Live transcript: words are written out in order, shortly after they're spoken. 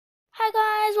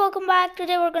Hi guys, welcome back.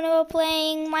 Today we're gonna be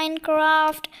playing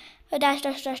Minecraft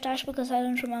dash because I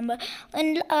don't remember.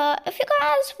 And if you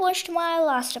guys watched my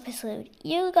last episode,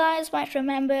 you guys might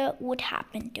remember what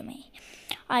happened to me.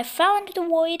 I fell into the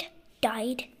void,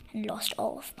 died, and lost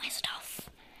all of my stuff.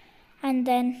 And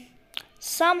then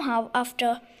somehow,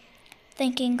 after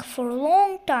thinking for a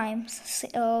long time,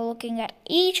 looking at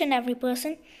each and every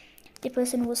person, the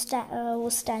person was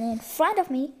standing in front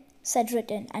of me, said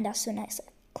written, and as soon as I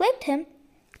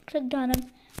clicked on him,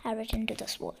 I returned to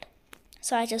this world.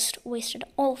 So I just wasted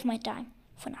all of my time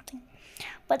for nothing.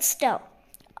 But still,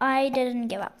 I didn't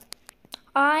give up.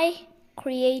 I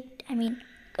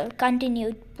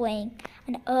continued playing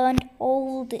and earned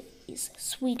all these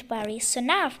sweet berries. So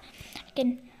now I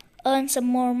can earn some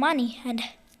more money, and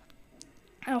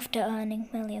after earning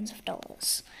millions of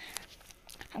dollars,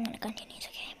 I'm gonna continue the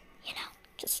game.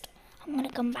 I'm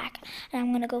gonna come back and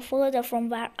I'm gonna go further from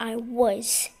where I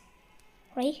was.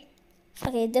 Right?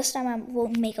 Okay, this time I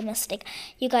won't make a mistake.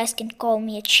 You guys can call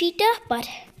me a cheater, but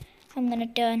I'm gonna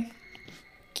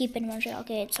keep inventory.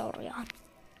 Okay, it's already on.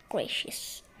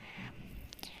 Gracious.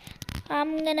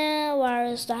 Where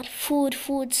is that? Food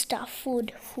stuff.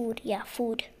 Food. Yeah,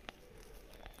 food.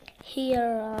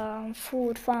 Here,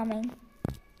 food farming.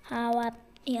 How about,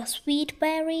 sweet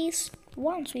berries?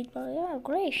 One sweet berry. Oh,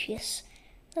 gracious.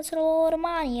 That's a lot of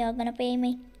money you're gonna pay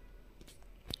me.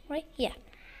 Right? Yeah.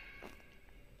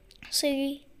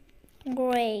 See?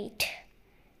 Great.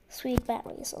 Sweet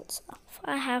berries also.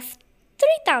 I have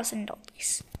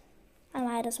 $3,000. I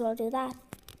might as well do that.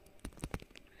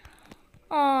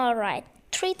 Alright.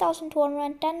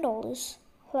 $3,210.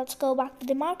 Let's go back to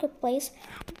the marketplace.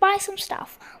 Buy some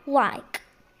stuff. Like,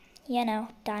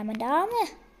 diamond armor.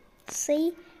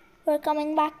 See? We're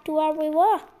coming back to where we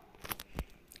were.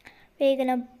 We're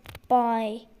gonna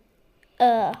buy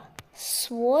a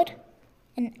sword,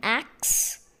 an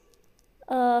axe,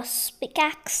 a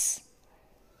pickaxe,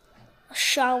 a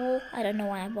shovel. I don't know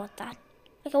why I bought that.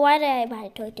 Okay, why did I buy a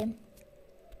totem?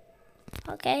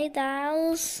 Okay,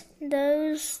 those,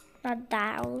 not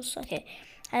those. Okay,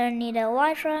 I don't need a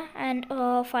elytra and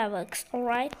fireworks.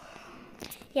 Alright.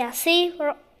 Yeah, see,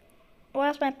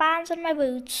 where's my pants and my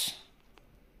boots?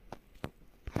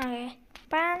 Okay,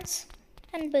 pants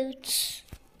and boots.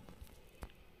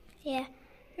 Yeah.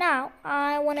 Now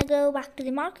I wanna go back to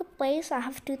the marketplace. I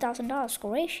have $2,000.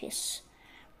 Gracious.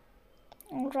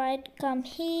 Alright, come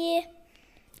here.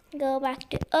 Go back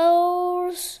to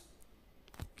ores.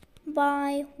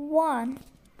 Buy one.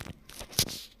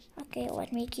 Okay,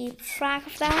 let me keep track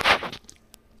of that.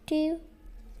 2,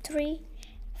 3,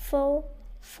 4,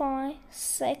 5,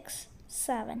 6,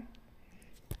 7.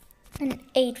 And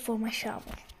 8 for my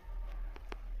shovel.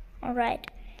 Alright,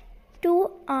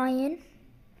 2 iron.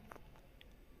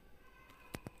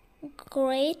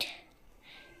 Great.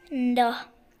 And do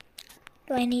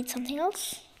I need something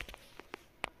else?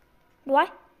 Do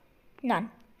I? None,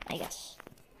 I guess.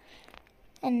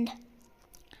 And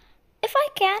if I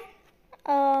can,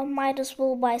 might as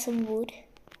well buy some wood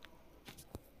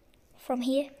from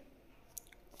here.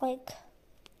 Like,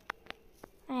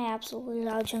 I absolutely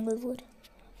love jungle wood.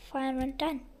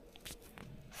 510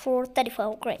 for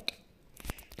 34. Great.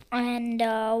 And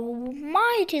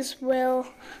might as well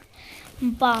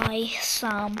buy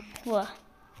some. What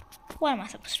am I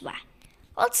supposed to buy?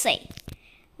 Let's say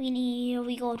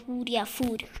we got wood. Yeah,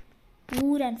 food.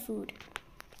 Wood and food.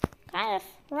 Kind of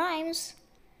rhymes.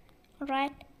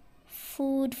 Alright.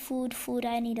 Food.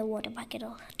 I need a water bucket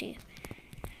or two.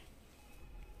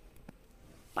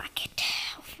 Bucket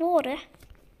of water.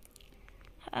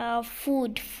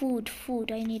 Food.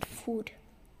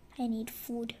 I need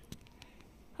food.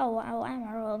 Oh, I'm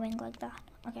roaming like that.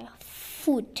 Okay,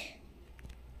 food.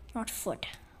 Not foot.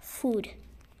 Food.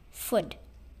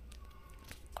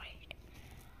 Great.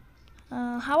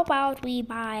 How about we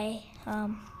buy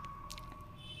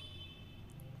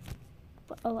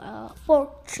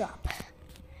pork chop?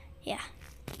 Yeah.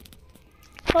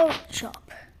 Pork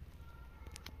chop.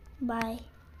 Buy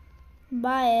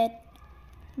it.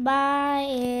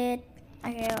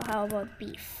 Okay, how about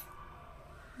beef?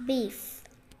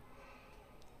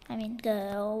 I mean,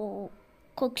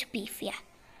 cooked beef, yeah.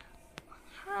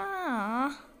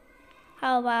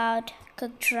 How about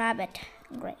cooked rabbit?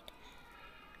 Great.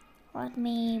 Let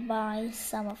me buy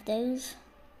some of those.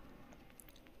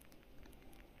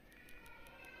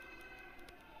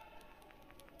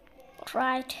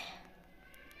 Right.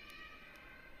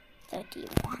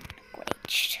 31.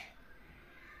 Great.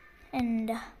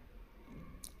 And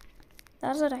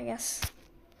that's it, I guess.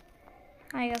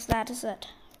 That is it.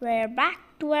 We're back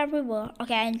to where we were.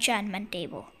 Okay, enchantment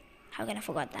table. How can I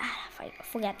forget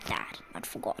that? Not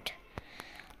forgot.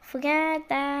 Forget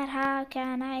that, how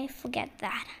can I forget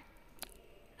that?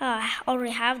 Oh, I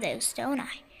already have those, don't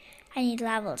I? I need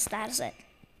levels, that is it.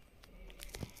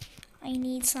 I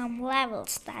need some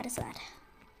levels, that is it.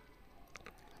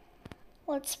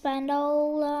 Let's spend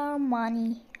all our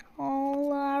money,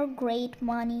 all our great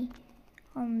money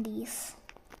on these.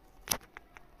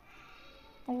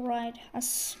 Alright,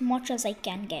 as much as I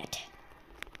can get.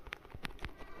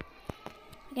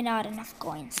 Okay, not enough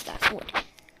coins, that would.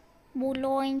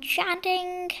 Bulo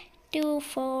enchanting. 2,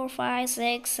 4, 5,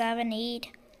 6, 7, 8.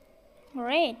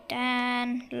 Great,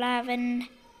 and 11,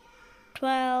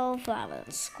 12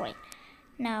 levels. Great.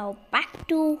 Now back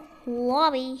to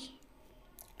lobby.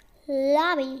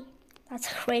 Lobby. That's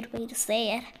a great way to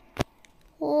say it.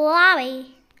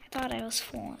 Lobby. I thought I was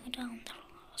falling down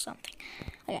or something.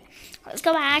 Okay, let's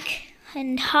go back.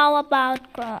 And how about...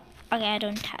 Okay, I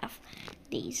don't have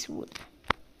these wood.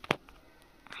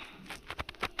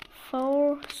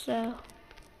 4, so...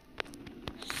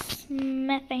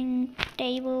 Smithing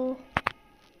table.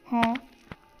 Huh?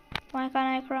 Why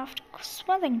can't I craft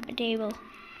smithing table?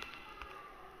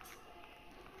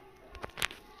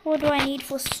 What do I need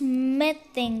for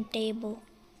smithing table?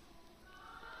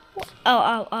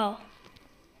 Oh.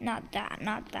 Not that.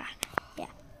 Yeah. I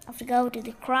have to go to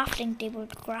the crafting table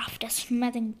to craft a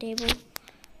smithing table.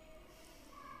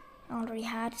 I already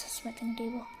had a smithing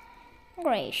table.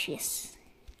 Gracious.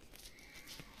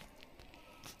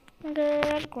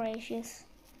 Good gracious.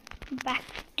 Back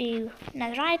to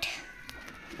netherite.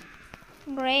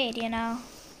 Great, you know.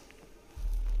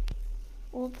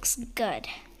 Looks good.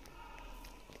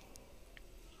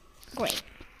 Great.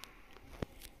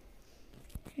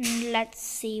 Let's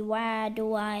see, where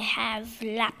do I have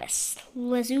lapis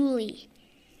lazuli?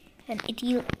 An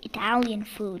Italian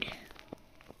food.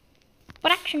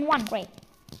 Production 1, great.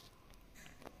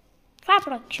 Fire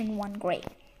production 1, great.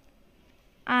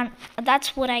 And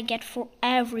that's what I get for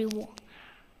every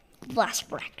blast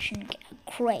production,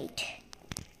 great.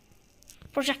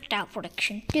 Projectile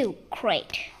production 2,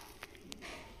 great.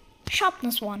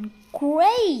 Sharpness 1,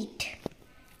 great.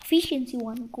 Efficiency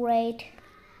 1, great.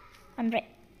 Unbreaking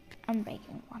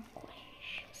 1,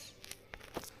 gracious.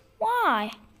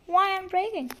 Why? Why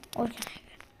unbreaking? Okay.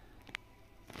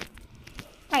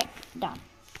 Right, done.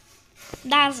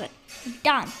 That's it.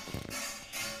 Done.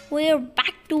 We're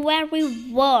back to where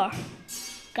we were,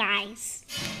 guys.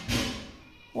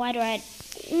 Why do I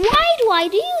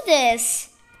do this?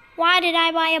 Why did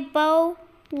I buy a bow?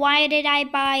 Why did I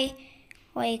buy,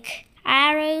 like,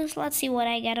 arrows? Let's see what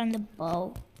I get on the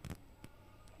bow.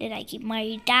 Did I keep my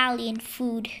Italian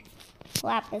food?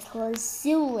 Lapis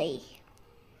lazuli.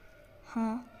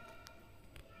 Huh?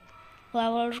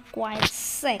 Level required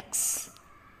 6.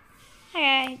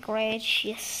 Okay, great.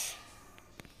 Yes.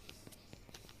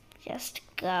 Just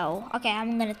go. Okay,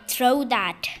 I'm gonna throw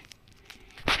that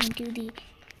into the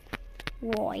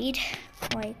void.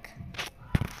 Like,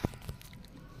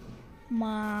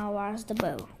 where's the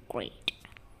bow? Great.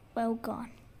 Bow gone.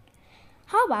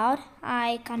 How about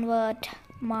I convert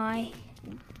my...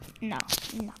 No,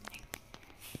 nothing.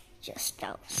 Just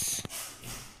those.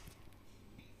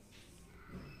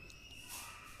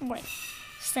 Great.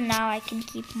 So now I can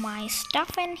keep my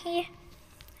stuff in here.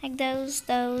 Like those.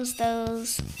 No,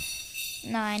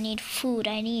 I need food.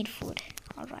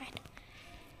 Alright.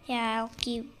 Yeah, I'll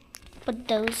put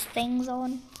those things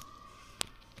on.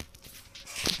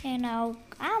 You know,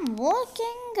 I'm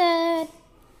looking good.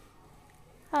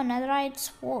 Oh, netherite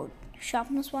sword.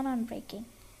 Sharpness 1 unbreaking.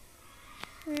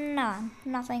 None.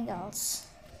 Nothing else.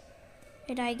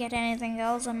 Did I get anything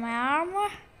else on my armor?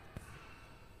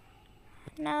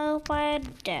 Nope, I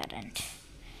didn't.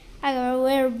 Okay,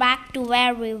 we're back to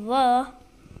where we were.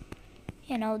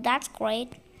 You know, that's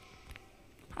great.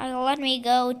 Okay, let me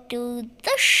go to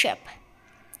the ship.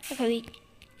 Okay,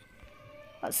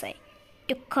 let's say,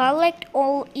 to collect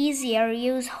all easier,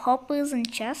 use hoppers and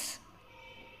chests.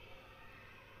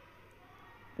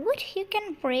 What? You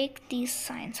can break these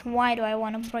signs. Why do I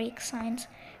want to break signs?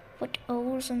 Put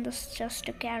ores in this just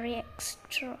to carry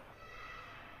extra.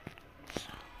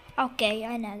 Okay,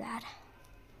 I know that.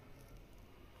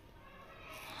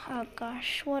 Oh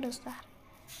gosh, what is that?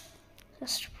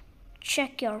 Just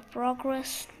check your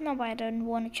progress. No, I don't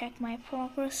want to check my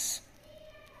progress.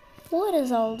 What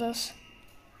is all this?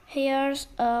 Here's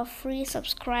a free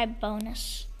subscribe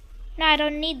bonus. No, I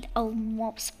don't need. Oh,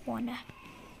 mob spawner.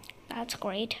 That's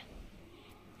great.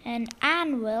 An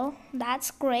anvil.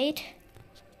 That's great.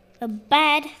 A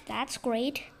bed. That's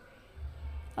great.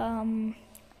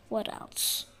 What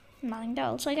else? Nothing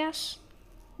else, I guess.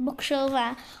 Bookshelf.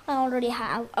 I already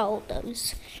have all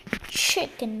those.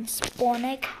 Chicken spawn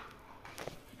egg.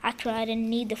 Actually, I didn't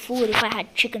need the food if I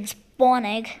had chicken spawn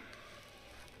egg.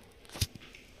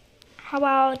 How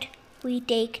about we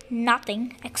take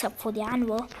nothing except for the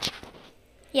anvil?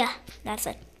 Yeah, that's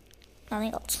it.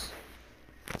 Nothing else.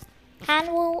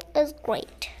 Anvil is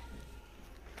great.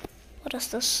 What is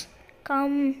this?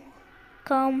 Come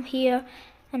here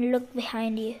and look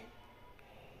behind you.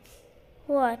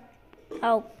 What?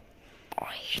 Oh,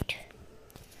 great.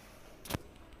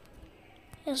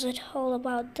 Is it all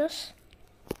about this?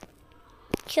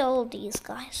 Kill these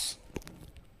guys.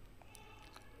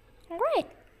 Great.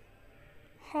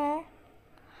 Huh?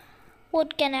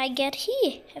 What can I get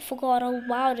here? I forgot all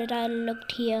about it. I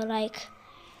looked here like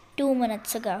 2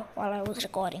 minutes ago while I was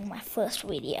recording my first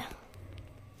video.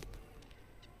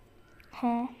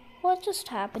 Huh? What just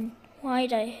happened? Why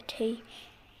did he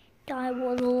die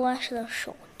with lesser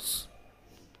shots?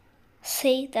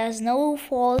 See, there's no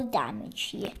fall damage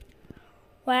here.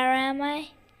 Where am I?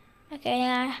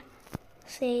 Okay,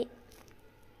 see.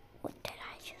 What did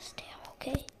I just do?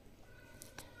 Okay.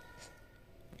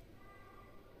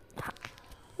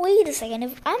 Wait a second.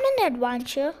 If I'm in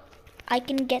adventure, I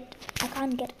can't get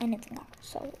anything out.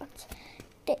 So let's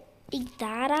take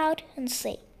that out and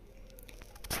see.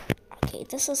 Okay,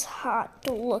 this is hard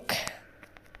to look.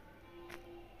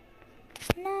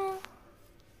 No.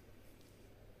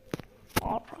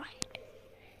 Alright.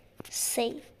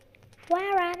 See.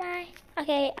 Where am I?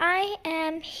 Okay, I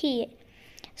am here.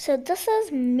 So this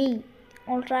is me.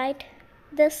 Alright.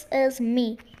 This is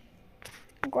me.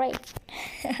 Great.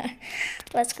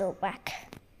 Let's go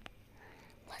back.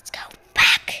 Let's go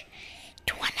back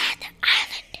to another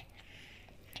island.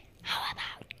 How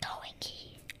about going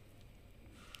here?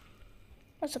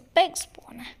 There's a big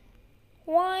spawner.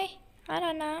 Why? I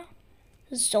don't know.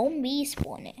 Zombie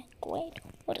spawner. Great.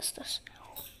 What is this?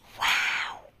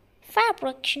 Wow.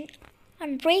 Fabrication,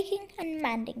 unbreaking, and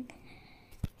mending.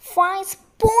 5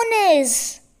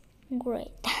 spawners.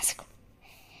 Great. That's good.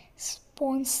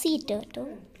 Spawn sea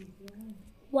turtle.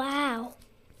 Wow.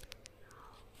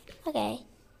 Okay.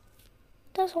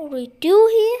 That's what we do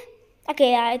here.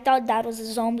 Okay, I thought that was a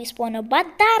zombie spawner, but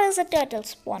that is a turtle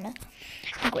spawner.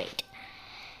 Great.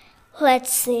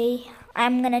 Let's see.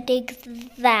 I'm gonna take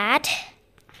that.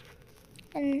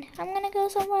 And I'm gonna go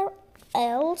somewhere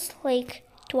else, like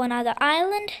to another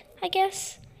island, I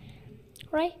guess.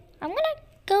 Right? I'm gonna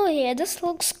go here. This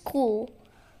looks cool.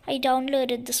 I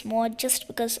downloaded this mod just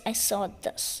because I saw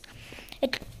this.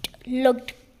 It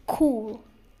looked cool.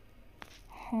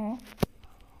 Huh?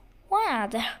 Why are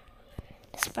there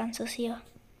dispensers here?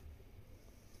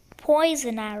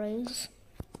 Poison arrows.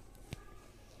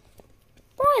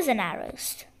 Poison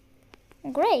arrows.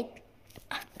 Great.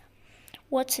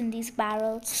 What's in these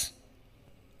barrels?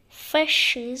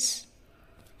 Fishes.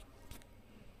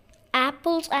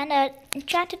 Apples and an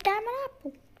enchanted diamond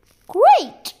apple.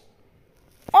 Great.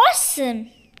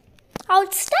 Awesome.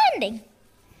 Outstanding.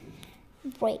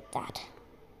 Break that.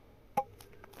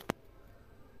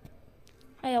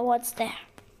 Okay, what's there?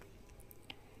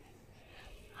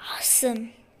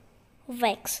 Awesome.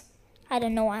 Vex. I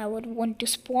don't know why I would want to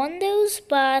spawn those,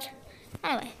 but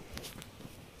anyway.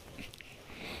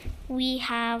 We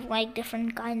have like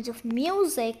different kinds of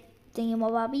music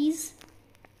thingamabobbies.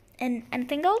 And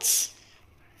anything else?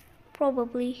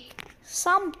 Probably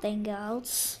something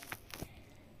else.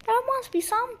 There must be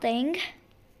something.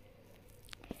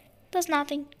 There's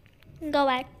nothing. Go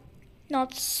back.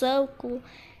 Not so cool.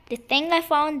 The thing I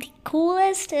found the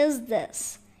coolest is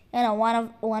this. You know,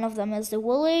 one of them is the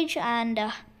village and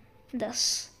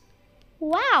this.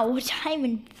 Wow,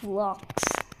 diamond blocks.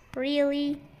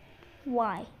 Really?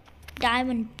 Why?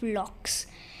 Diamond blocks.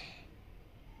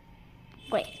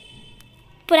 Great.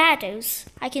 Potatoes.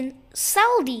 I can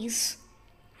sell these.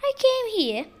 I came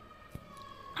here.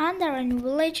 Aren't there any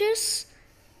villages?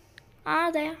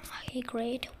 Are there? Okay,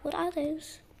 great. What are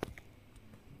those?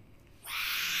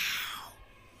 Wow.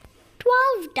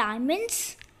 12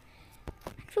 diamonds.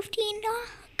 15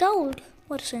 gold.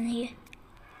 What's in here?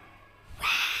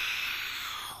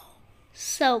 Wow.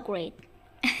 So great.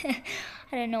 I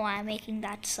don't know why I'm making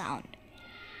that sound.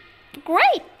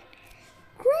 Great.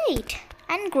 Great.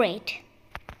 And great.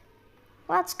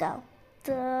 Let's go.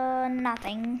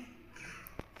 Nothing.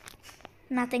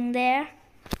 Nothing there.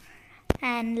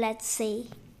 And let's see.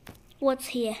 What's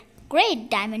here? Great.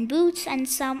 Diamond boots and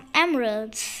some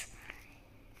emeralds.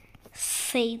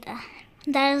 See that.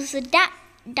 There's a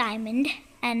diamond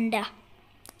and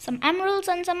some emeralds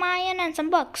and some iron and some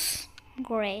books.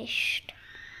 Great.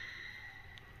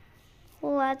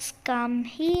 Let's come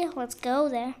here. Let's go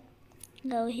there.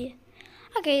 Go here.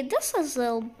 Okay, this is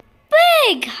a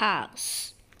big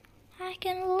house. I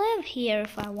can live here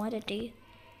if I wanted to.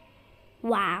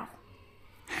 Wow.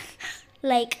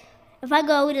 Like, if I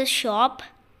go to the shop,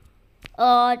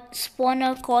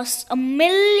 spawner costs $1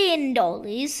 million,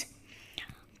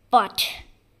 but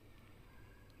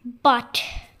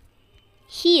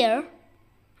here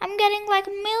I'm getting like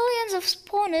millions of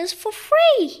spawners for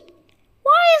free.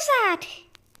 Why is that?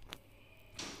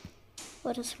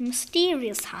 What is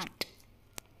mysterious hunt?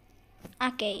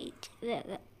 Okay,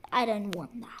 I don't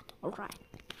want that. Alright.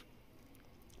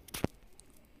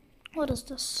 What is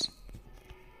this?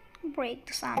 Break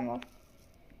the sandwall.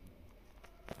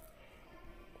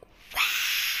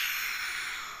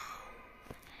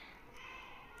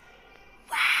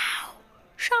 Wow.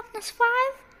 Sharpness 5?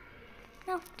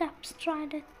 No, depth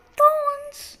trident.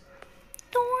 Thorns.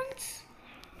 Thorns.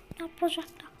 No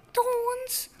projectile.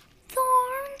 Thorns.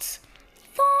 Thorns.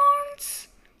 Thorns.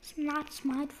 Not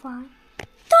smite 5.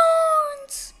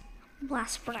 Thorns.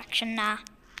 Blast protection, nah.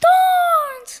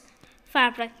 Thorns.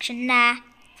 Fire protection, nah.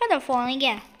 Feather falling,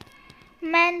 yeah.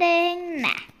 Mending,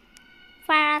 nah.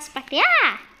 Fire aspect,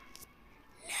 yeah.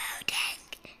 Loading.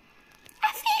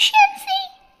 Efficiency.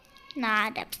 Nah,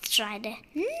 depth strider.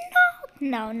 No.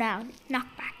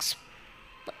 Knockbacks.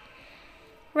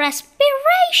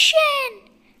 Respiration.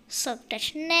 Soak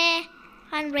touch, nah.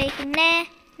 Unbreaking,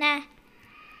 nah.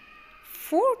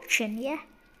 Fortune, yeah.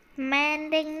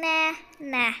 Mending,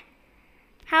 nah.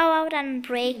 How about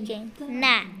unbreaking?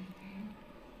 Nah.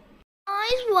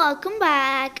 Guys, welcome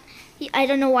back. I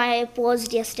don't know why I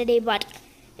paused yesterday, but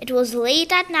it was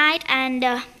late at night and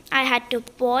I had to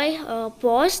pause.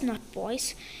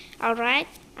 Alright,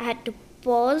 I had to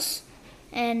pause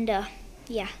and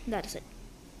yeah, that's it.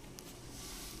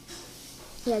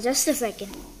 Yeah, just a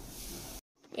second.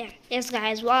 Yeah, yes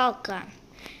guys, welcome.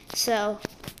 So,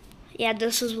 yeah,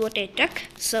 this is what I took.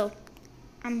 So,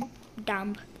 I'm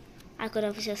dumb. I could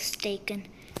have just taken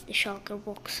the shulker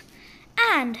box.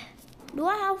 And do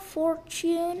I have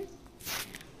fortune?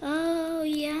 Oh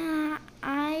yeah,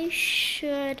 I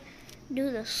should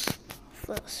do this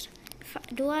first.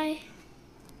 Do I?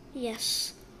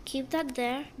 Yes. Keep that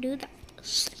there. Do that.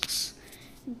 6.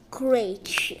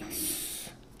 Gracious.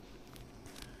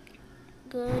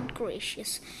 Good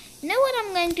gracious. You know what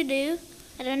I'm going to do?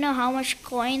 I don't know how much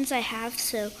coins I have,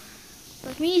 so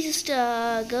let me just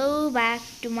go back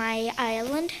to my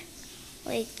island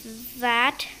like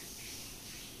that.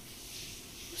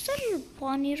 Was that a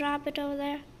bunny rabbit over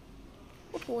there?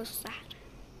 What was that?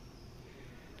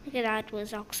 Look at that,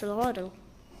 was Oxalotl.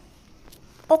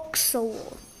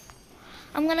 Oxalotl.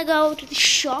 I'm gonna go to the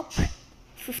shop.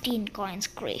 15 coins,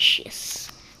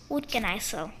 gracious. What can I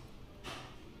sell?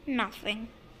 Nothing.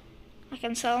 I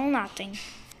can sell nothing.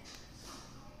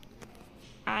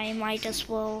 I might as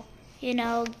well,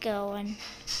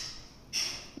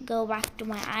 go back to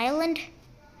my island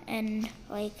and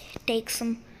like take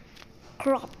some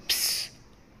crops.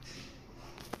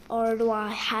 Or do I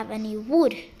have any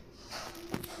wood?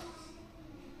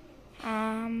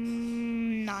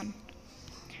 None.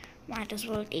 Might as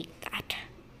well take that.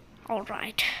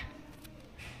 Alright.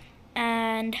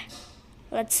 And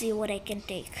let's see what I can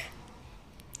take.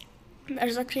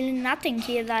 There's actually nothing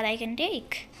here that I can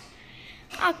take.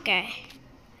 Okay.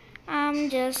 I'm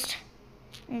just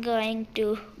going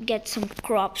to get some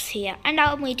crops here. And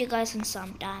I'll meet you guys in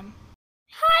some time.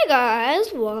 Hi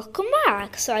guys, welcome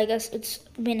back. So I guess it's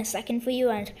been a second for you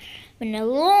and been a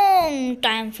long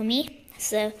time for me.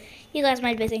 So you guys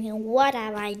might be thinking, what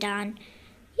have I done?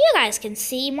 You guys can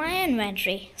see my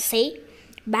inventory. See?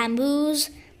 Bamboos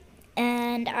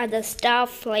and other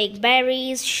stuff like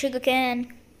berries,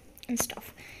 sugarcane and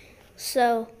stuff.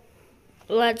 So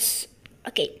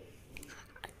okay.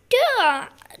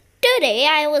 Today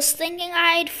I was thinking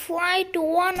I'd fly to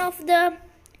one of the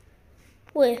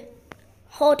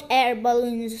hot air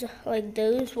balloons, like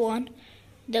those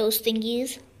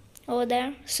thingies over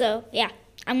there. So yeah,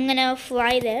 I'm gonna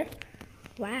fly there.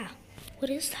 Wow,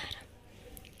 what is that?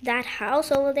 That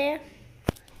house over there?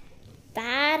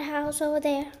 That house over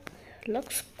there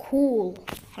looks cool.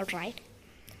 Alright.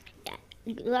 Yeah.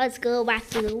 Let's go back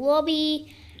to the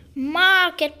lobby.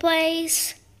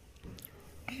 Marketplace.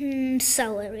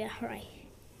 Sell area, right.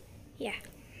 Yeah.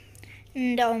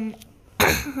 And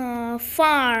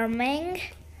farming.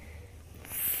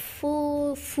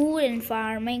 Food and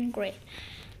farming. Great.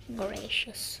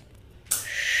 Gracious.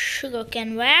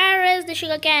 Sugarcane. Where is the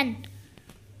sugarcane?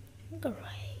 Great.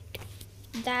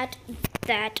 That.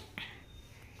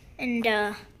 And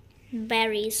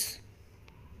berries.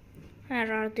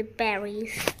 Where are the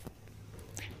berries?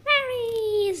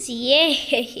 Berries!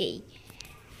 Yay!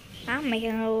 I'm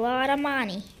making a lot of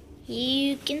money.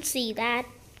 You can see that.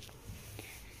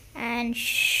 And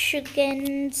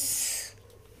sugarcanes.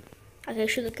 Okay,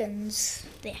 sugarcanes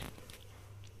there.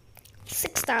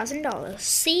 $6,000.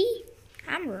 See,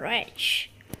 I'm rich.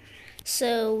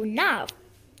 So now,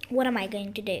 what am I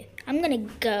going to do? I'm gonna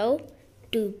go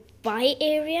to buy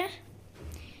area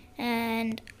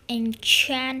and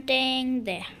enchanting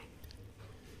there.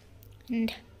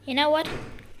 And you know what?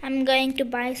 I'm going to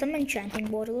buy some enchanting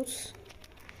bottles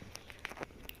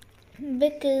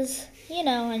because you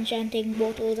know enchanting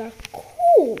bottles are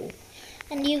cool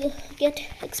and you get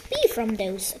XP from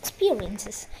those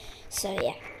experiences. So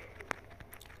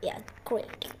yeah,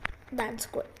 great. That's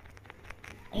great.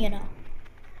 You know,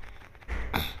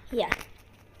 yeah.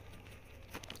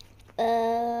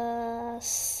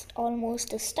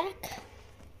 Almost a stack.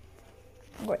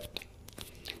 Great.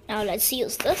 Now let's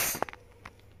use this.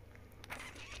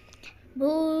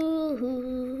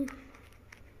 Boo-hoo.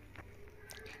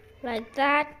 Like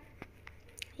that.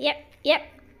 Yep.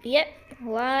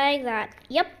 Like that.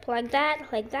 Yep, like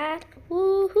that.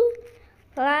 Woohoo.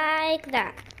 Like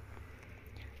that.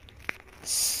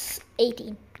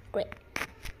 18. Great.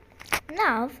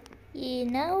 Now, you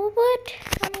know what?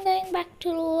 I'm going back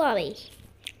to lobby.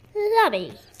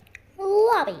 Lobby.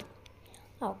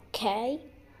 Okay.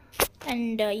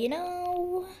 And you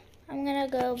know, I'm gonna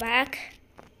go back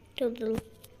to the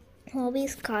lobby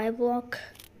skyblock.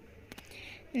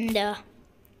 And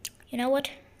you know what?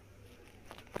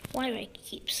 Why do I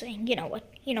keep saying you know what?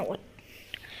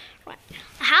 Right.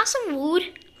 I have some woods.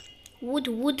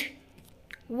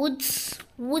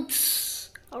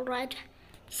 Alright.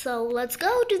 So let's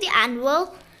go to the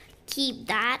anvil. Keep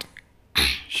that.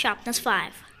 Sharpness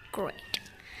 5. Great.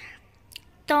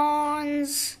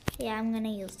 Thorns. Yeah, I'm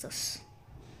gonna use this.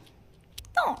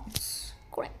 Thorns.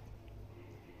 Great.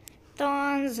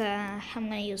 Thorns. I'm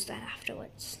gonna use that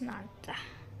afterwards. Not the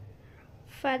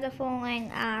feather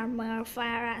falling, armor,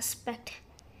 fire aspect.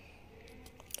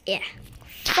 Yeah.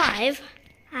 5.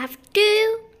 I have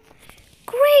 2.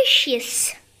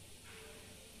 Gracious.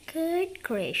 Good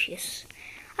gracious.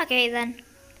 Okay then.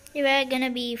 We're gonna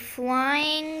be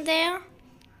flying there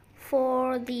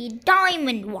for the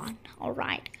diamond one.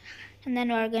 Alright. And then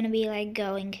we're gonna be like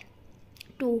going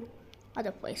to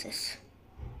other places.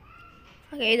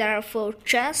 Okay, there are 4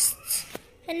 chests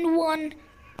and 1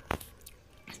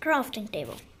 crafting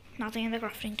table. Nothing in the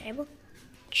crafting table.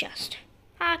 Chest.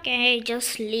 Okay,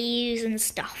 just leaves and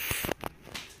stuff.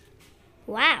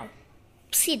 Wow.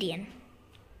 Obsidian.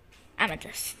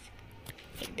 Amethyst.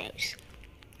 Take those.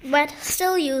 But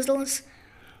still useless.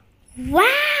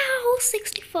 Wow,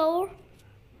 64.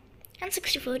 And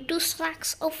 64. 2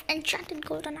 stacks of enchanted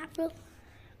golden apple.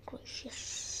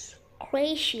 Gracious.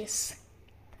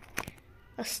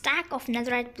 A stack of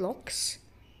netherite blocks.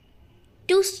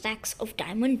 2 stacks of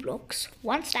diamond blocks.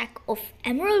 1 stack of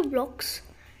emerald blocks.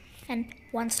 And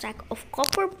 1 stack of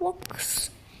copper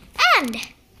blocks. And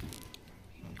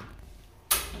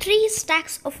 3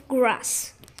 stacks of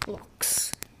grass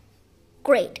blocks.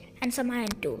 Great. And some iron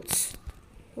tools.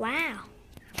 Wow.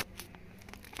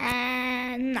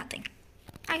 And nothing.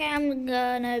 Okay, I'm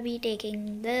gonna be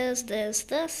taking this,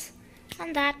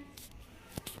 and that.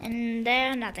 And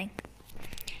there, nothing.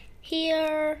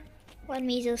 Here, let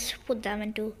me just put them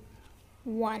into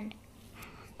 1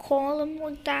 column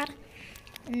like that.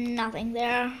 Nothing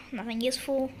there, nothing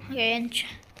useful. Okay, and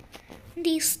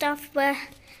these stuff, but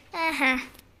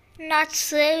not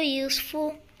so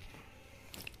useful.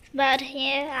 But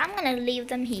yeah, I'm gonna leave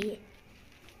them here.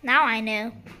 Now I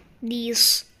know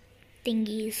these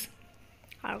thingies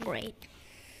are great.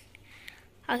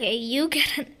 Okay, you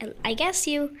get I guess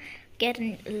you get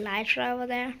an elytra over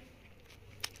there.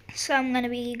 So I'm gonna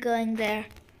be going there.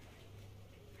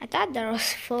 I thought there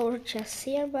was 4 chests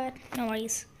here, but no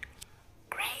worries.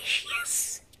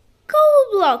 Gracious!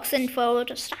 Gold blocks and 4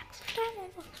 stacks of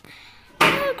diamond blocks.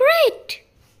 Oh, great!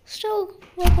 Still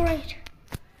great.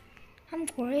 I'm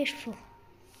grateful.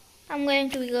 I'm going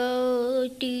to go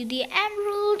to the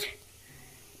emerald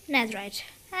netherite.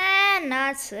 And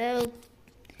not so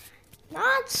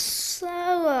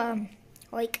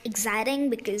like exciting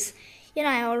because you know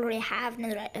I already have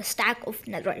a stack of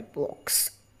netherite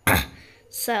blocks.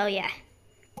 So yeah.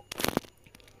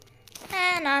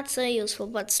 And not so useful,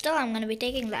 but still I'm gonna be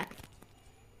taking that.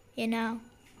 You know.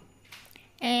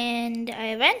 And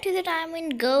I went to the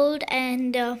diamond, gold,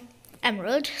 and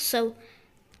emerald. So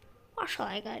what shall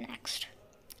I go next?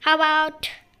 How about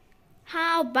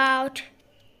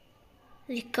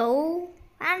the coal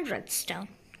and redstone?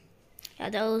 Yeah,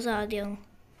 those are the.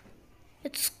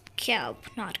 It's kelp,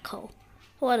 not coal.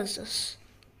 What is this?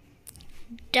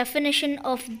 Definition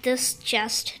of this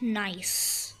chest: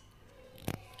 nice.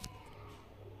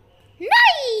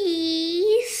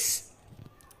 Nice!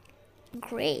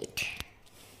 Great.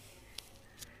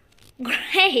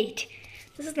 Great.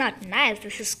 This is not nice.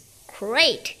 This is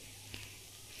great.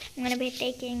 I'm gonna be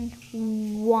taking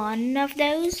one of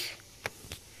those,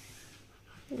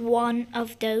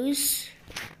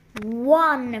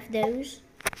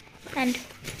 and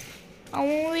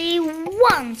only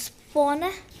one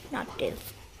spawner, not two,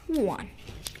 one.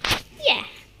 Yeah,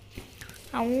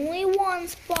 only one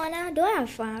spawner. Do I have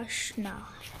flash? No,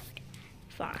 I don't.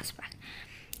 Fast back.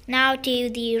 Now to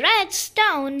the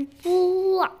redstone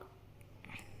block.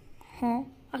 Huh?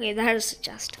 Okay, that is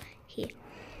just here.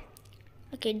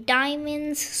 Okay,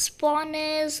 diamonds,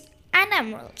 spawners, and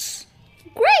emeralds.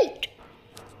 Great,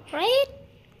 right?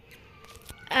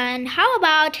 And how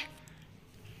about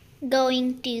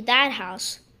going to that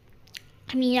house?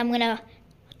 I mean, I'm gonna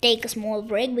take a small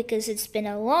break because it's been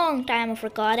a long time of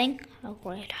recording. Oh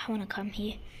great, I wanna come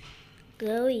here.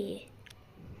 Go here.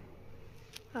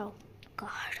 Oh God.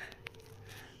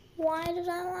 Why did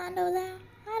I land over there?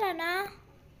 I don't know.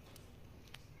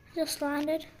 Just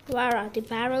landed. Where are the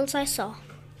barrels I saw?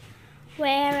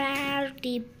 Where are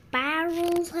the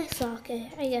barrels I saw? Okay,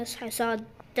 I guess I saw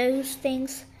those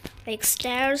things like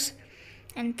stairs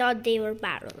and thought they were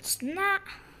barrels. Nah.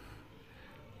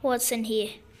 What's in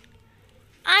here?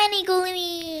 I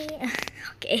me.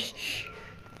 Okay,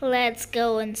 let's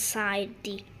go inside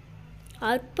the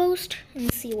outpost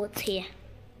and see what's here.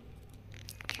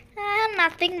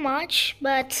 Nothing much,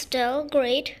 but still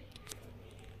great.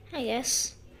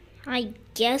 I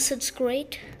guess it's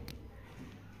great,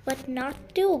 but not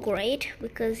too great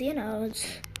because you know it's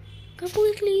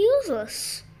completely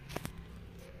useless.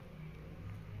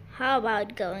 How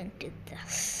about going to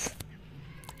this?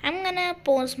 I'm gonna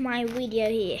pause my video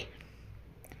here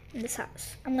in this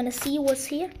house. I'm gonna see what's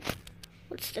here.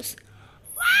 What's this?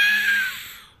 Wow!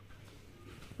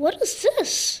 What is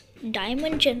this?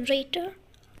 Diamond generator?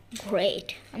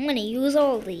 Great. I'm gonna use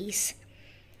all these.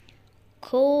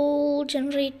 Coal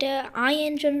generator,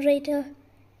 iron generator,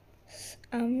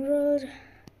 emerald,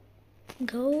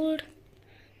 gold,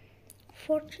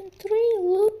 fortune 3,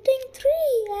 looting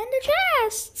 3, and a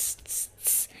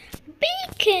chest.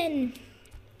 Beacon.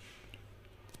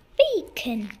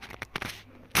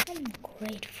 I'm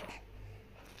grateful.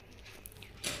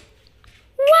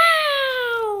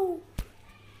 Wow!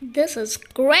 This is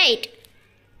great.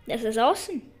 This is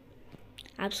awesome.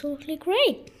 Absolutely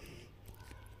great.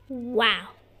 Wow.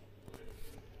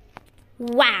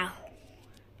 Wow.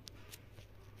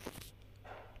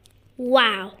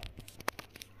 Wow.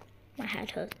 My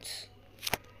head hurts.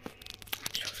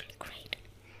 Absolutely great.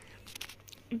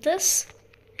 This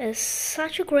is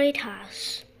such a great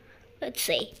house. Let's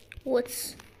see.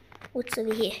 What's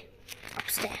over here?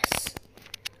 Upstairs.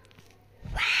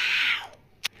 Wow.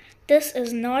 This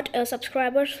is not a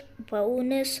subscriber's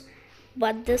bonus,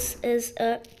 but this is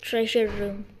a treasure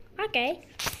room. Okay.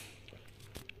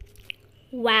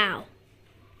 Wow.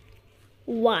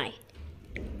 Why?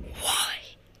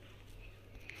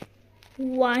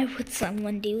 Why would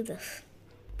someone do this?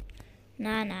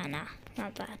 Nah,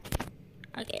 not that.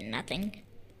 Okay, nothing.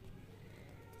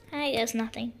 I guess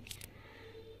nothing.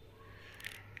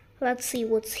 Let's see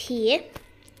what's here.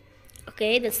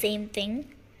 Okay, the same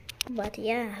thing. But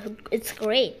yeah, it's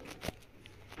great.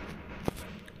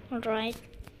 Alright.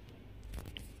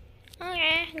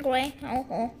 Okay, great.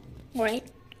 Oh, great.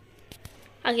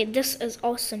 Okay, this is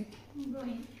awesome.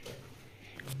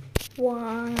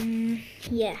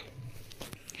 Yeah.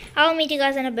 I'll meet you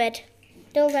guys in a bit.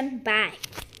 Till then, bye.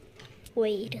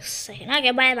 Wait a second.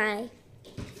 Okay, bye.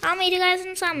 I'll meet you guys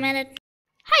in some minute.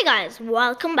 Hi guys,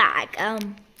 welcome back.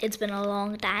 It's been a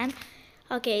long time.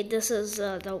 Okay, this is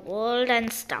the world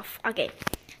and stuff. Okay,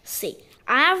 see,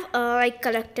 I've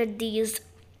collected these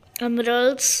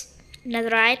emeralds,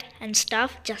 netherite, and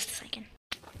stuff. Just a second.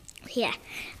 Yeah,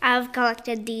 I've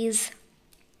collected these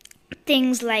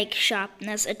things like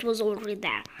sharpness. It was already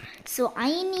there. So I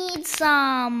need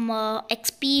some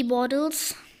XP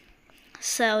bottles.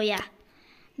 So yeah,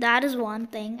 that is one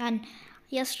thing. And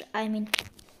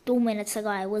 2 minutes ago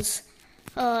I was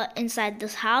inside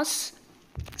this house.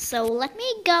 So let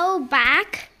me go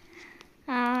back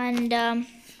and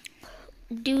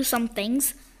do some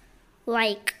things,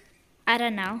 like, I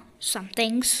don't know, some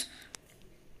things.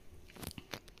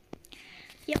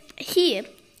 Yep, here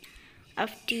I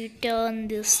have to turn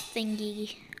this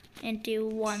thingy into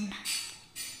one.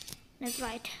 That's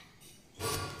right.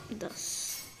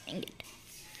 This ingot.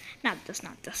 Not this.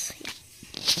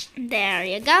 Yeah. There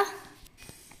you go.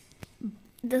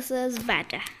 This is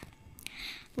better.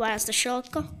 Where's the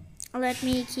shortcut? Let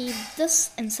me keep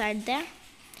this inside there.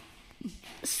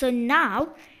 So now,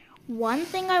 one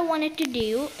thing I wanted to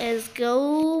do is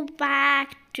go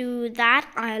back to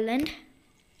that island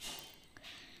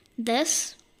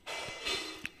this,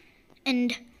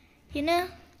 and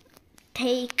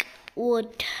take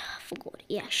wood. Forgot.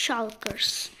 Yeah,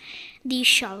 shulkers. These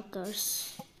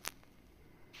shulkers.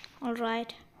 All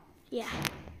right. Yeah.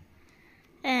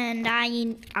 And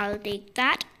I'll take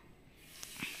that.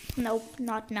 Nope,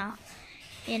 not now.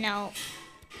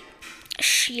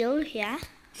 Shield. Yeah.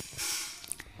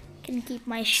 Can keep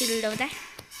my shield over there.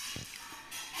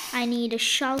 I need a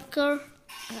shulker.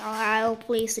 I'll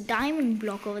place a diamond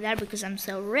block over there because I'm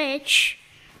so rich.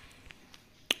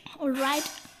 Alright.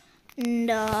 And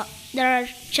there are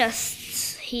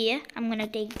chests here. I'm gonna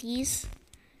take these.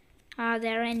 Are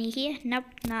there any here? Nope,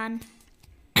 none.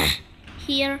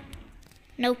 Here.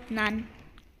 Nope, none.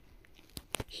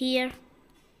 Here.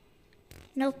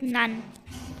 Nope, none.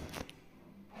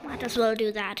 Might as well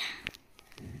do that.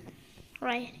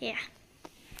 Right, yeah.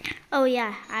 Oh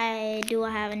yeah, do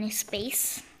I have any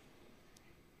space?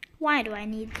 Why do I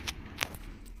need...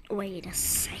 Wait a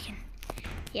second.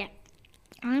 Yeah.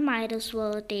 I might as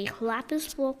well take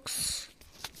lapis blocks.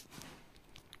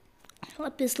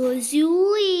 Lapis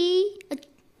lazuli.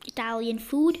 Italian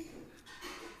food.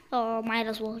 Oh, might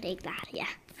as well take that, yeah.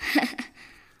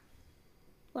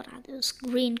 What are those?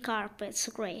 Green carpets,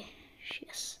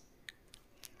 gracious.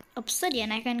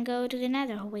 Obsidian, I can go to the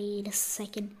nether. Wait a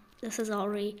second. This is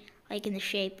already like in the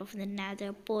shape of the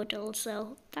nether portal,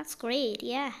 so that's great,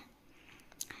 yeah.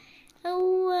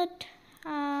 Oh, what?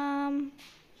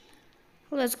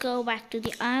 Let's go back to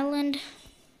the island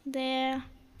there,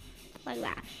 like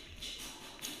that.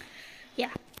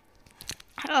 Yeah.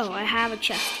 Oh, I have a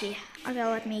chest here. Okay,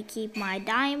 let me keep my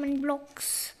diamond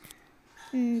blocks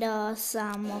and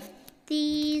some of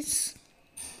these.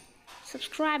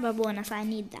 Subscriber bonus, I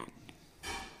need that.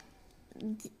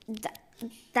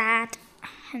 That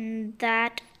and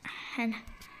that and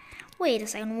wait a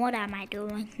second, what am I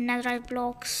doing? Netherite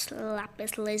blocks,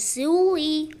 lapis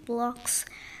lazuli blocks,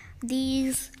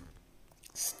 these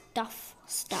stuff,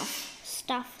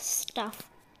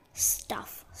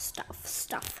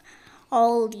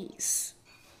 all these.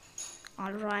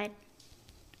 Alright.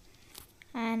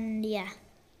 And yeah.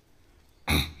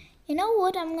 You know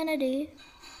what I'm gonna do?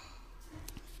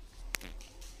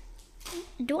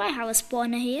 Do I have a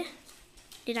spawner here?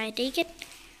 Did I take it?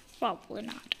 Probably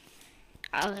not.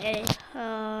 Okay,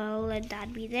 let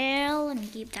that be there. Let me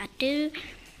keep that too.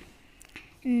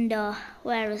 And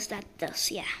where is that?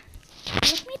 This, yeah.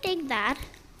 Let me take that.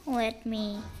 Let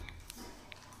me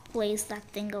place that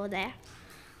thing over there.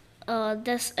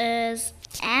 This is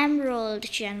emerald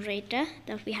generator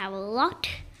that we have a lot.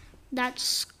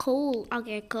 That's coal.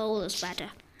 Okay, coal is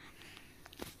better.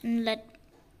 And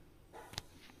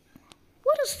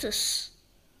what is this?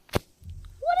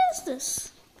 What is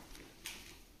this?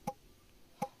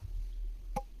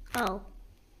 Oh.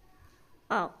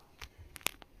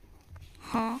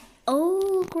 Huh?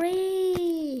 Oh,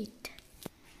 great.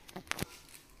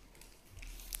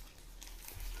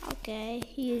 Okay,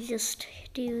 you just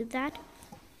do that.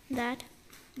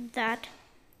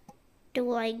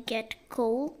 Do I get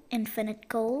coal? Infinite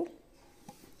coal?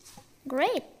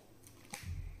 Great.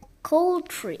 Coal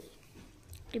tree.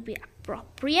 To be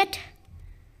appropriate.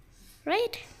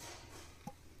 Right?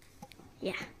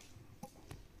 Yeah.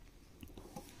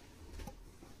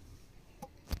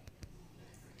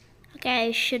 Okay,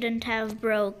 I shouldn't have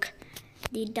broke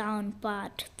the down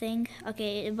part thing.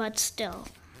 Okay, but still,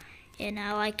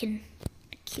 I can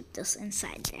keep this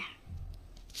inside there.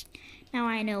 Now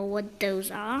I know what those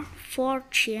are.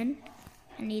 Fortune.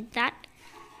 I need that.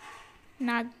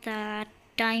 Not that.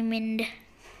 Diamond.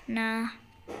 Nah.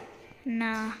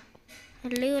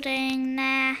 Looting.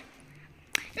 Nah.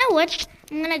 You know what?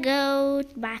 I'm gonna go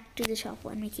back to the shop.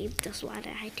 Let me keep this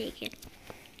water. I take it.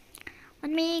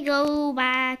 Let me go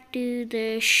back to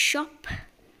the shop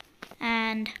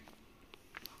and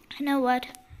you know what?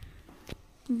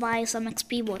 Buy some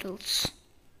XP bottles.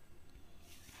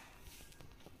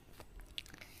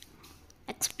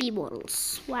 XP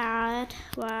bottles.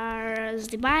 Where's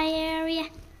the buy area?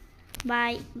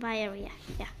 Buy area.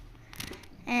 Yeah.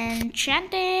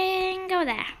 Enchanting over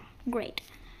there. Great.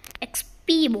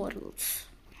 XP bottles.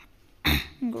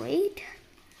 Great.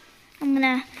 I'm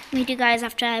gonna meet you guys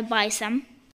after I buy some.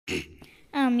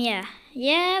 Yeah.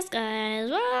 Yes, guys,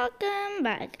 welcome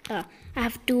back. I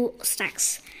have 2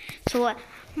 stacks, so I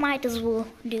might as well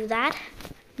do that.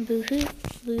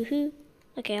 Boohoo.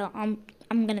 Okay, I'm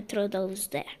gonna throw those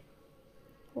there,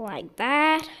 like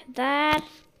that.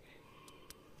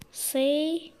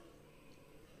 See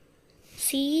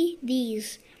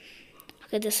these.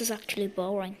 Okay, this is actually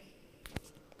boring,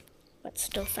 but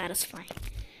still satisfying.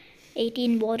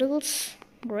 18 bottles,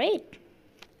 great.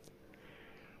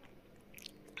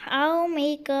 I'll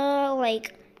make a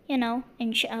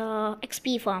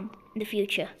XP farm in the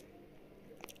future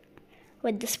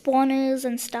with the spawners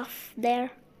and stuff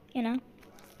there.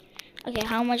 Okay,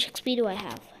 how much XP do I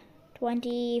have?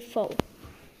 24.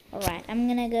 Alright, I'm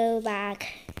gonna go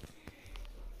back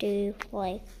to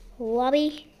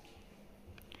lobby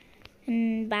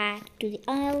and back to the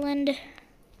island.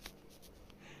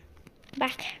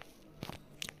 Back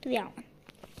to the island.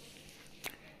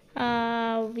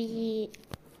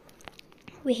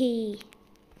 We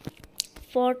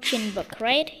fortune book,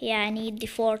 right? Yeah, I need the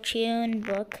fortune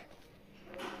book.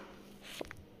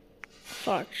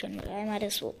 Fortune book. I might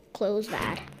as well close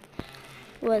that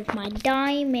with my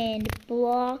diamond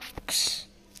blocks.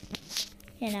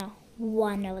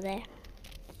 One over there.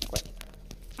 Great.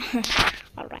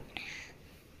 Alright.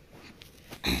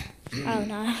 Oh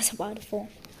no, I was about to fall.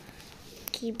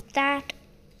 Keep that.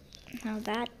 Now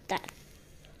that.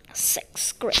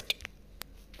 6. Great.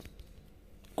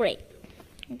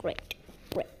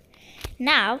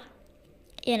 Now,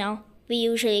 we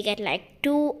usually get like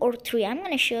 2 or 3. I'm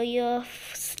gonna show you a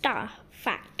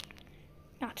fact.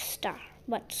 Not star,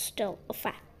 but still a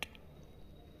fact.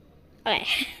 Okay.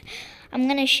 I'm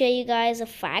gonna show you guys a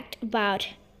fact about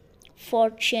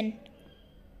fortune.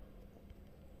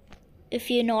 If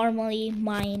you normally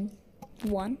mine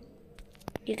 1,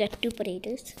 you get 2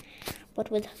 potatoes. But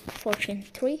with fortune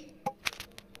 3,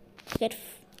 you get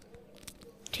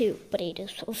 2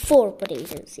 potatoes, or 4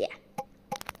 potatoes, yeah.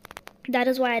 That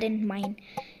is why I didn't mine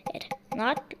it.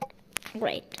 Not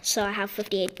great. So I have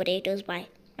 58 potatoes by,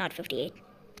 not 58,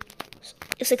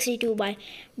 62 by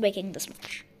breaking this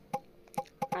much.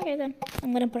 Okay then,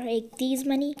 I'm gonna break these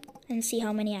many and see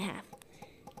how many I have.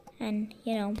 And,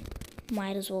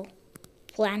 might as well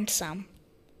plant some.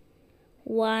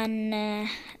 One,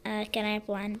 can I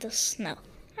plant this? No.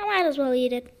 I might as well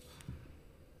eat it.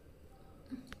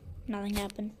 Nothing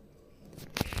happened.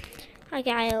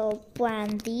 Okay, I'll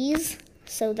plant these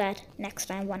so that next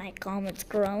time when I come it's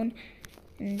grown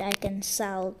and I can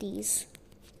sell these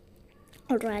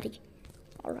already.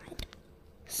 Alright.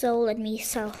 So let me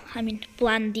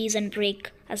plant these and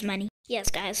break as many. Yes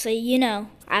guys, so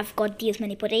I've got these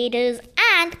many potatoes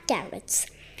and carrots.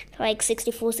 Like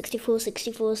 64,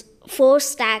 4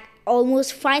 stack,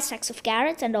 almost 5 stacks of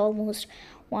carrots and almost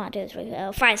 5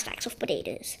 stacks of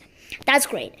potatoes. That's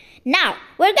great. Now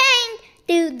we're going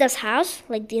to this house,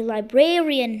 like the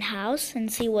librarian house,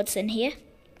 and see what's in here.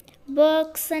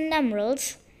 Books and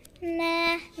emeralds.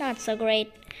 Nah, not so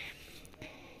great.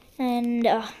 And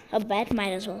a bed,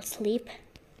 might as well sleep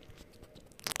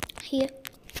here.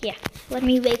 Yeah, let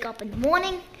me wake up in the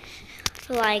morning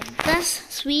like this.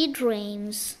 Sweet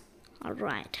dreams.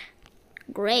 Alright,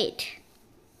 great,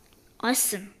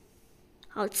 awesome,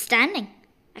 outstanding,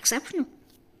 exceptional.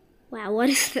 Wow, what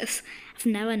is this? I've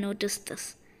never noticed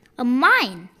this. A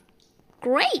mine.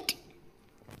 Great.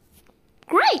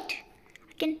 I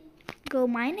can go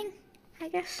mining, I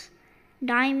guess.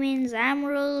 Diamonds,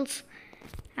 emeralds,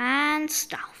 and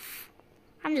stuff.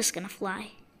 I'm just gonna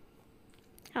fly.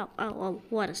 Oh,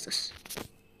 what is this?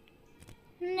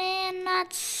 Nah,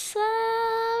 not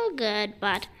so good,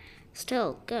 but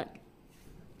still good.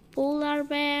 Polar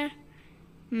bear.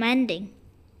 Mending.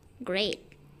 Great.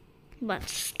 But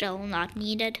still not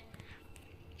needed.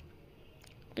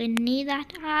 We need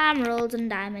that. Emeralds and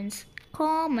diamonds.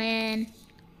 Common.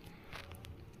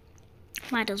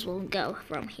 Might as well go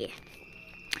from here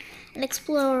and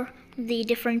explore the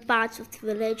different parts of the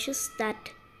villages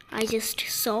that I just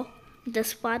saw.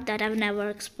 This part that I've never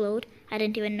explored. I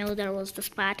didn't even know there was this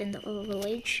part in the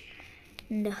village.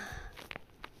 And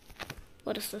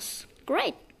what is this?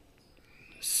 Great.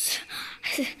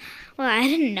 Well, I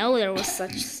didn't know there was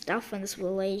such stuff in this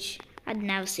village. I'd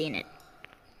never seen it.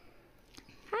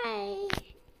 Hi.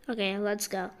 Okay, let's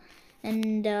go.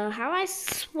 And how I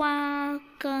swap?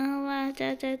 What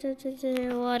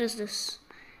is this?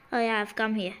 Oh yeah, I've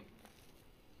come here.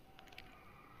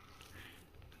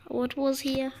 What was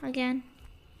here again?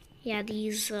 Yeah,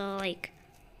 these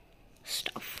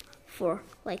stuff for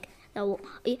I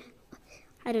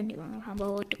don't even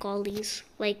remember what to call these.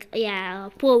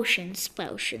 Potions.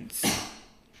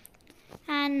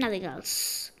 And nothing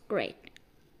else. Great.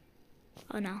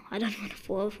 Oh no, I don't want to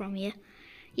fall from here.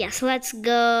 Yes, let's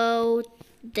go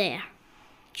there.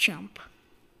 Jump.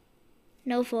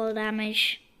 No fall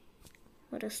damage.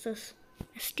 What is this?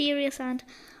 Mysterious ant.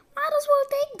 Might as well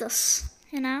take this,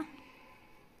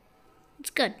 It's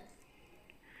good.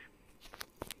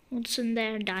 What's in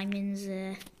there? Diamonds.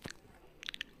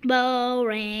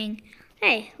 Boring.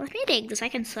 Hey, let me take this. I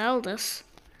can sell this.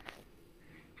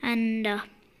 And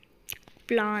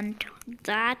plant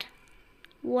that.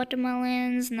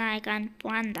 watermelons. Now I can't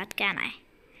plant that, can I?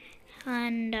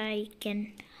 And I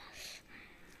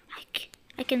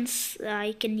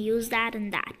can use that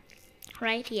and that,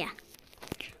 right? Yeah.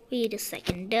 Wait a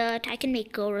second. Dirt. I can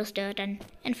make chorus dirt and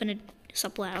infinite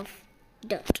supply of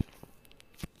dirt.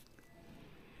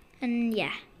 And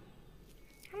yeah,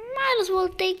 might as well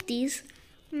take these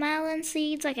melon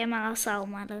seeds. Okay, I'll sell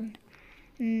melon.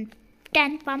 And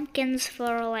 10 pumpkins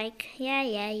for like,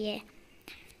 yeah.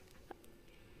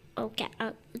 Okay,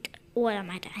 what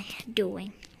am I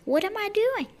doing? What am I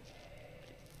doing?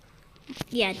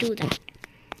 Yeah, do that.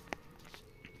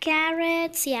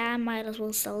 Carrots, yeah, I might as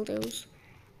well sell those.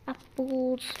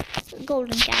 Apples,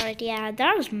 golden carrot, yeah,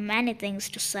 there's many things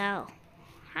to sell.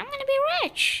 I'm gonna be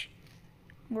rich.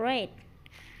 Great.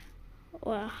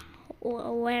 Well,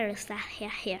 where is that? Yeah,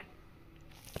 here.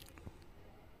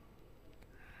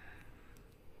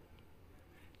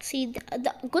 See,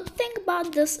 the good thing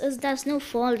about this is there's no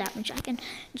fall damage. I can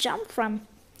jump from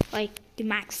like the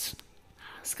max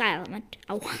sky element.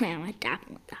 Why am I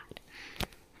tapping with that?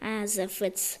 As if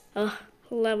it's a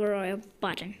lever or a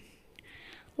button.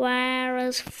 Where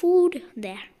is food?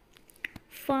 There.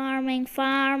 Farming.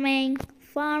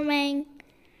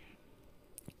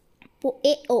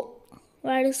 Potato.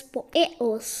 Where is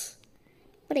potatoes?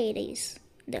 Potatoes.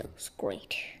 Those,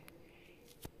 great.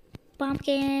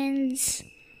 Pumpkins.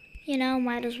 You know,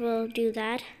 might as well do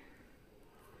that.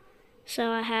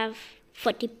 So I have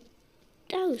 40.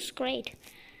 Those, great.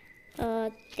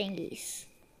 Thingies.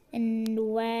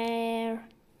 And where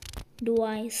do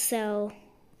I sell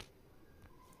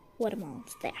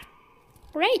watermelons? There.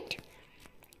 Great.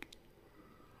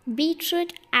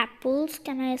 Beetroot, apples.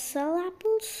 Can I sell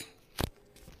apples?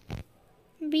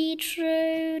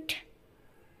 Beetroot.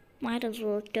 Might as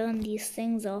well turn these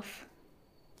things off.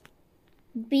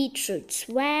 Beetroots.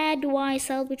 Where do I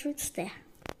sell beetroots? There.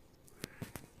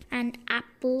 And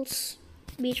apples.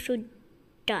 Beetroot,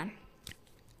 done.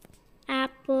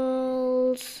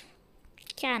 Apples.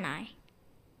 Can I?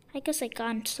 I guess I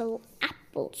can't sell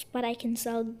apples, but I can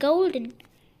sell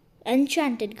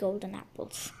enchanted golden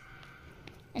apples.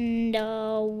 And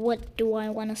what do I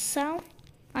want to sell?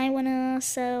 I want to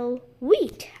sell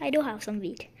wheat. I do have some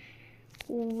wheat.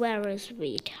 Where is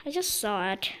wheat? I just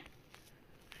saw it.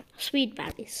 Sweet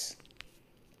berries.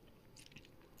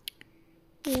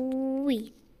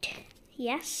 Wheat.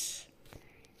 Yes.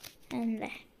 And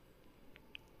there.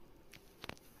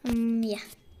 Yeah.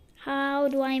 How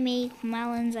do I make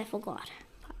melons? I forgot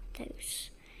about those.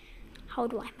 How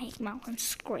do I make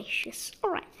melons? Gracious.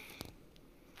 Alright.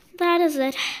 That is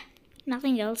it.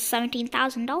 Nothing else.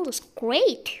 $17,000.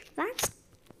 Great. That's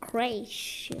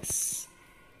gracious.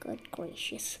 Good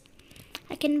gracious.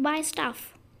 I can buy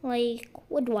stuff. Like,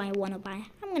 what do I want to buy?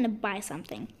 I'm gonna buy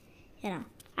something. You know,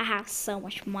 I have so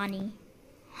much money.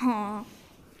 Huh.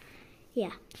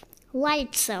 Yeah.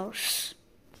 Light source.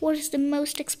 What is the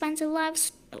most expensive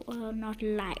light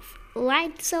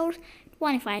source?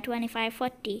 25,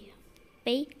 40.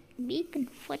 Beacon,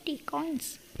 40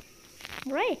 coins.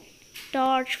 Right.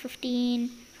 Torch, 15,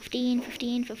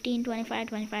 25.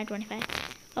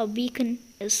 Oh, beacon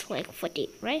is like 40,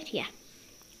 right? Yeah.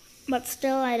 But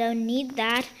still, I don't need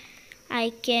that.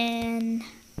 I can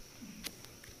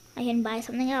buy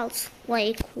something else.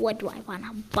 Like, what do I want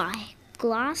to buy?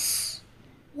 Glass?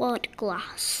 What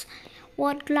glass?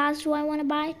 What glass do I want to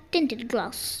buy? Tinted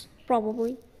glass,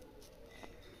 probably.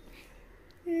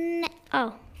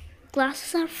 Oh,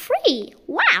 glasses are free.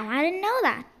 Wow, I didn't know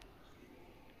that.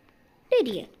 Did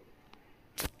you?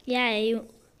 Yeah,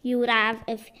 you would have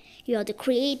if you're the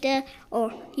creator,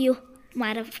 or you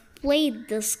might have played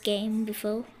this game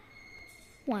before.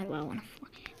 What do I want to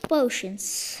find?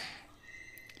 Potions.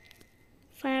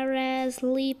 Fires,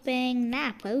 leaping.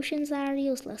 Nah, potions are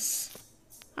useless,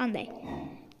 aren't they?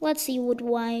 Let's see, what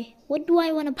do I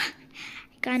want to buy?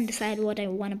 I can't decide what I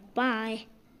want to buy.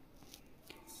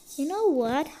 You know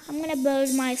what? I'm gonna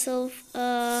build myself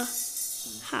a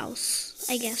house,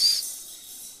 I guess.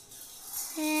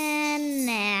 And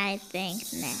nah, I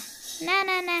think nah.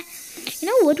 You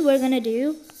know what we're gonna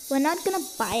do? We're not gonna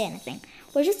buy anything.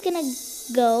 We're just gonna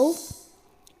go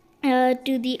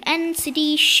to the end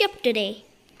city ship today.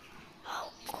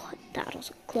 Oh god, that was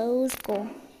a close call.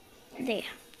 There.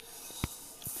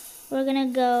 We're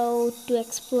gonna go to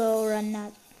explore, and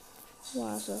that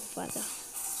was a feather.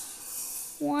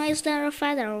 Why is there a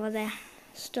feather over there?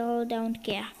 Still don't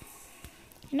care.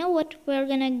 You know what? We're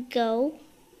gonna go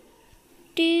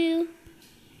to...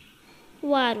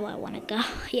 Where do I wanna go?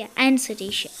 Yeah, end city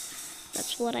ship.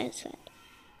 That's what I said.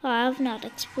 Oh, I have not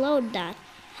explored that,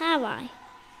 have I?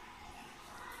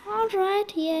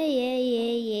 Alright,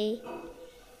 yeah.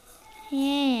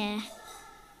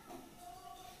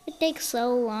 takes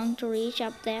so long to reach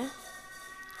up there.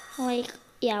 Like,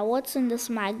 yeah, what's in this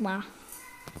magma?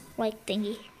 Like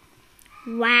thingy.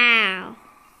 Wow.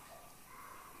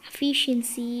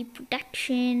 Efficiency,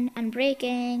 protection,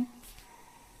 unbreaking,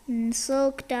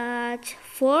 silk touch,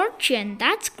 fortune.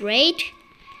 That's great.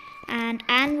 And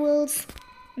anvils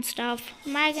and stuff.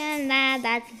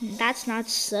 That's not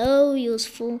so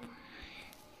useful.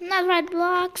 Netherite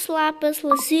blocks, lapis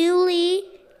lazuli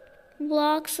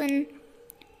blocks, and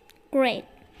great.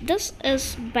 This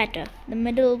is better. The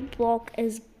middle block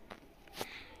is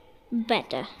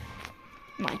better.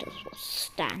 Might as well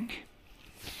stand.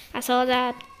 I saw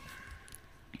that.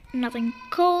 Nothing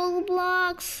coal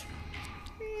blocks.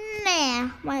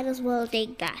 Nah, might as well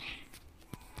take that.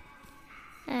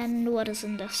 And what is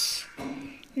in this?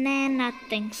 Nah,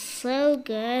 nothing so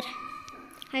good.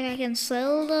 Like I can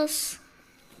sell this.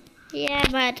 Yeah,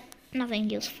 but nothing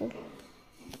useful.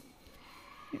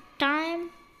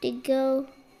 Time to go.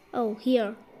 Oh,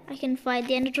 here. I can fight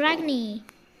the Ender Dragon.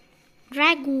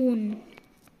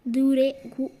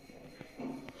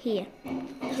 Here.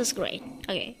 This is great.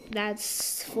 Okay,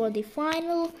 that's for the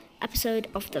final episode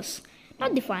of this.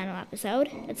 Not the final episode.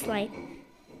 It's like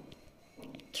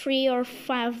 3 or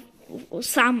 5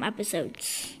 some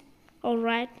episodes.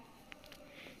 Alright.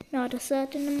 Not a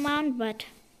certain amount, but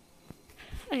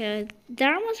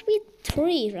there must be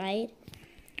 3, right?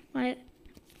 Like,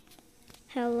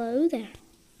 hello there.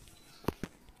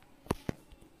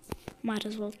 Might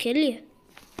as well kill you.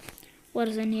 What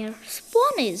is in here?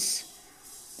 Spawners.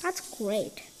 That's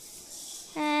great.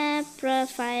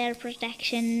 Fire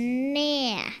protection.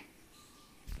 Nah.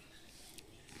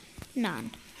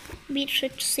 None.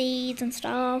 Beetroot seeds and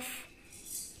stuff.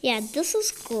 Yeah, this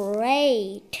is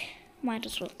great. Might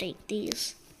as well take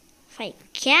these if I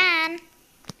can.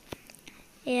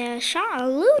 Yeah, sure,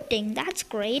 looting. That's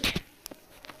great.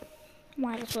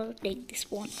 Might as well take these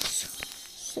ones.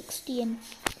 16.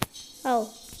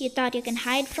 Oh, you thought you can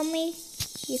hide from me?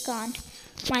 You can't.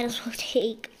 Might as well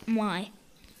take my.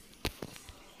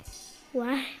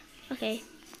 What? Okay.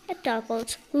 It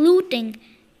teleports. Looting.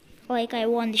 Like I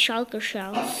won the shulker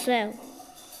shell. So.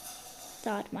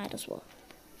 Thought might as well.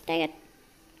 Take it.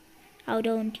 Oh,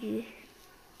 don't you?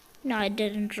 No, it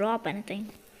didn't drop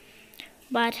anything.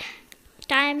 But.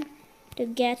 Time to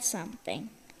get something.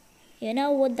 You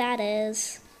know what that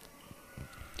is?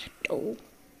 Oh,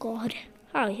 God.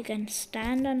 Oh, you can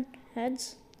stand on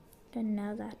heads? Didn't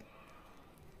know that.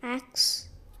 Axe,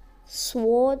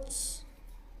 swords.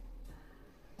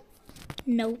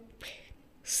 Nope.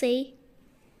 See?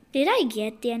 Did I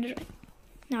get the Ender?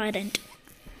 No, I didn't.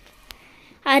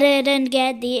 I didn't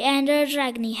get the Ender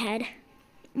Dragon head.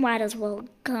 Might as well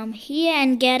come here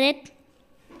and get it.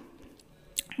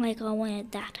 Like I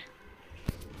wanted that.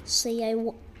 See, I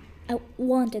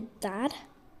wanted that.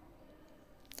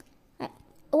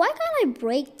 Why can't I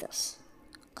break this?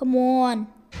 Come on.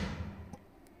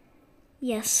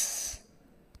 Yes.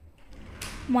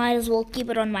 Might as well keep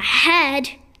it on my head.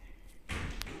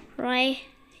 Right?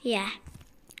 Yeah.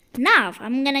 Now,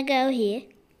 I'm gonna go here.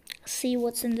 See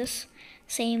what's in this.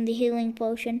 Same the healing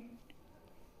potion.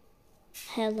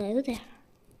 Hello there.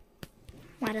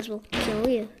 Might as well kill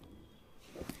you.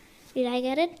 Did I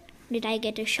get it? Did I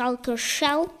get a shulker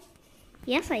shell?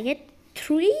 Yes, I get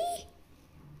 3.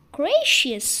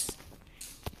 Gracious.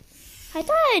 I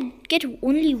thought I'd get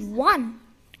only 1.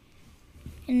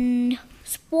 And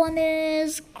spawn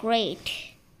is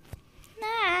great.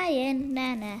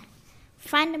 Nah.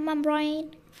 Find my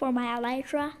brain for my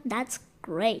elytra. That's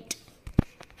great.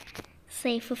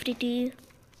 Say 52.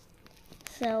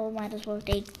 So might as well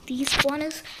take these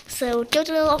spawners. So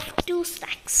total of 2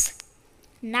 stacks.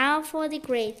 Now for the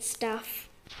great stuff.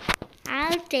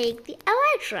 I'll take the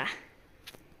elytra.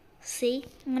 See,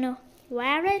 I'm gonna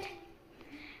wear it.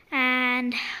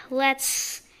 And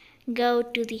let's go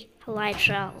to the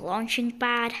elytra launching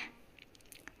pad.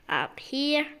 Up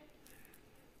here.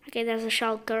 Okay, there's a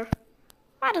shulker.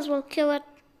 Might as well kill it.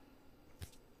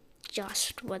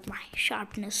 Just with my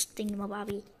sharpness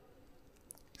thingamabobby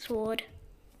sword.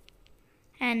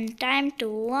 And time to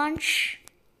launch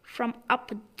from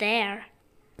up there.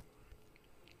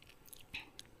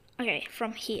 Okay,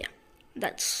 from here.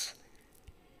 That's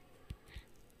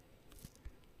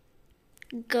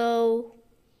go.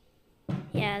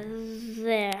 Yeah,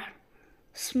 there.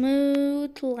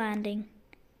 Smooth landing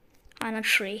on a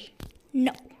tree.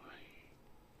 No.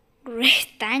 Great,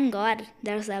 thank God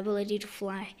there's the ability to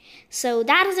fly. So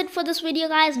that is it for this video,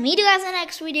 guys. Meet you guys in the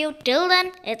next video. Till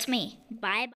then, it's me.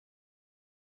 Bye.